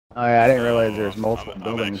Oh yeah, I didn't realize Oh, there's multiple I'm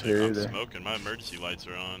buildings actually here I'm either. smoking. My emergency lights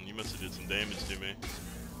are on. You must have did some damage to me.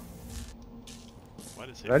 Why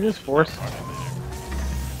did it say Did I just pulse is not force? party leader?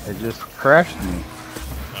 It just crashed me.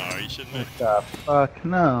 Oh, are you shitting me? What the fuck?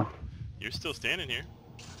 No. You're still standing here.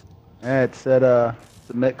 Yeah, it said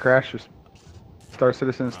submit crash. Star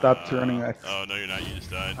Citizen stopped running Oh no, you're not. You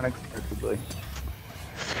just died. unexpectedly.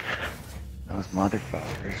 Those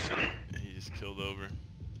motherfuckers. He just killed over.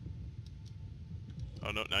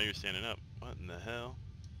 Oh no, now you're standing up. What in the hell?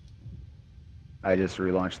 I just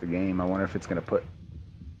relaunched the game. I wonder if it's gonna put.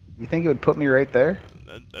 You think it would put me right there?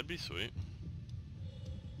 That'd be sweet.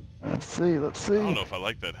 Let's see. Let's I don't see. know if I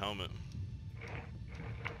like that helmet.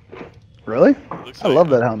 Really? It looks I like love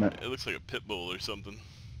that helmet. it looks like a pit bull or something.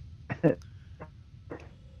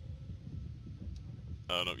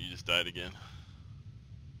 Oh no, you just died again.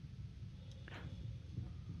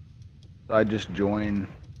 So I just join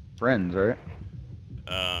friends, right?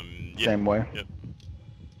 Yeah. Same way. Yep.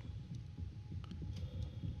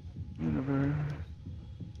 Universe.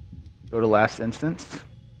 Go to last instance.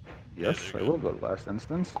 Yeah, Yes, there I you go. will go to last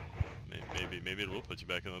instance. Maybe it will put you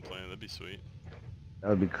back on the planet. That'd be sweet. That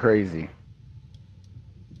would be crazy.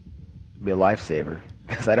 It'd be a lifesaver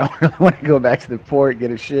because I don't really want to go back to the port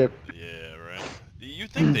get a ship. Yeah, right. You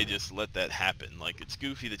think they just let that happen? Like it's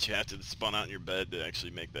goofy that you have to spawn out in your bed to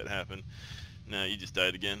actually make that happen. No, you just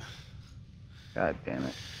died again. God damn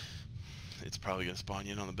it. It's probably gonna spawn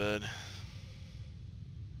you in on the bed.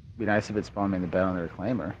 Be nice if it spawned me in the bed on the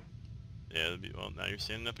reclaimer. Yeah, that'd be well. Now you're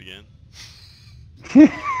standing up again.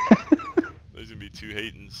 There's gonna be two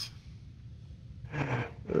Haytons.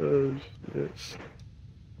 Oh shit.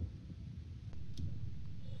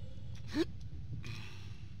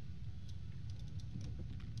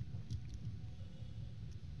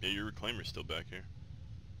 Yeah, your reclaimer's still back here.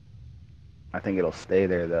 I think it'll stay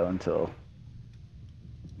there though until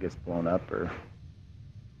it gets blown up or.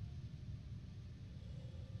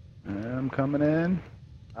 I'm coming in.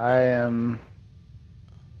 I am.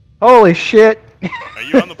 Holy shit! Are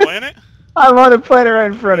you on the planet? I'm on the planet right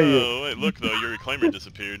in front of you. Oh, wait, look though, your reclaimer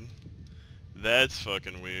disappeared. That's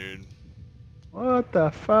fucking weird. What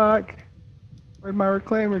the fuck? Where'd my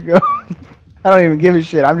reclaimer go? I don't even give a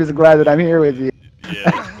shit. I'm just glad that I'm here with you.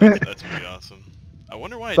 Yeah, that's pretty awesome. I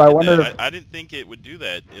wonder why So it I did wonder that. if I didn't think it would do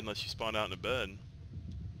that unless you spawned out in a bed.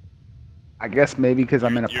 I guess maybe because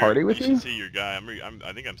I'm in a party You with should you. see your guy.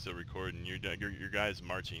 I think I'm still recording. Your guy's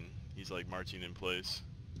marching. He's like marching in place.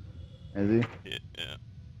 Is he? Yeah.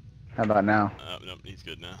 How about now? Nope, he's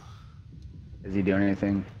good now. Is he doing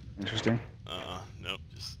anything interesting? Nope.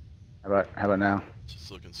 Just How about now?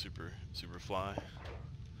 looking super fly.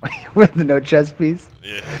 With the no chest piece?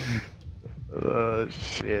 Yeah. Oh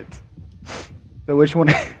shit. So which one?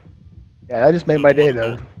 Yeah, I just made So my the day one,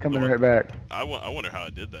 though. the Coming one, right back. I wonder how I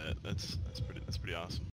did that. That's pretty awesome.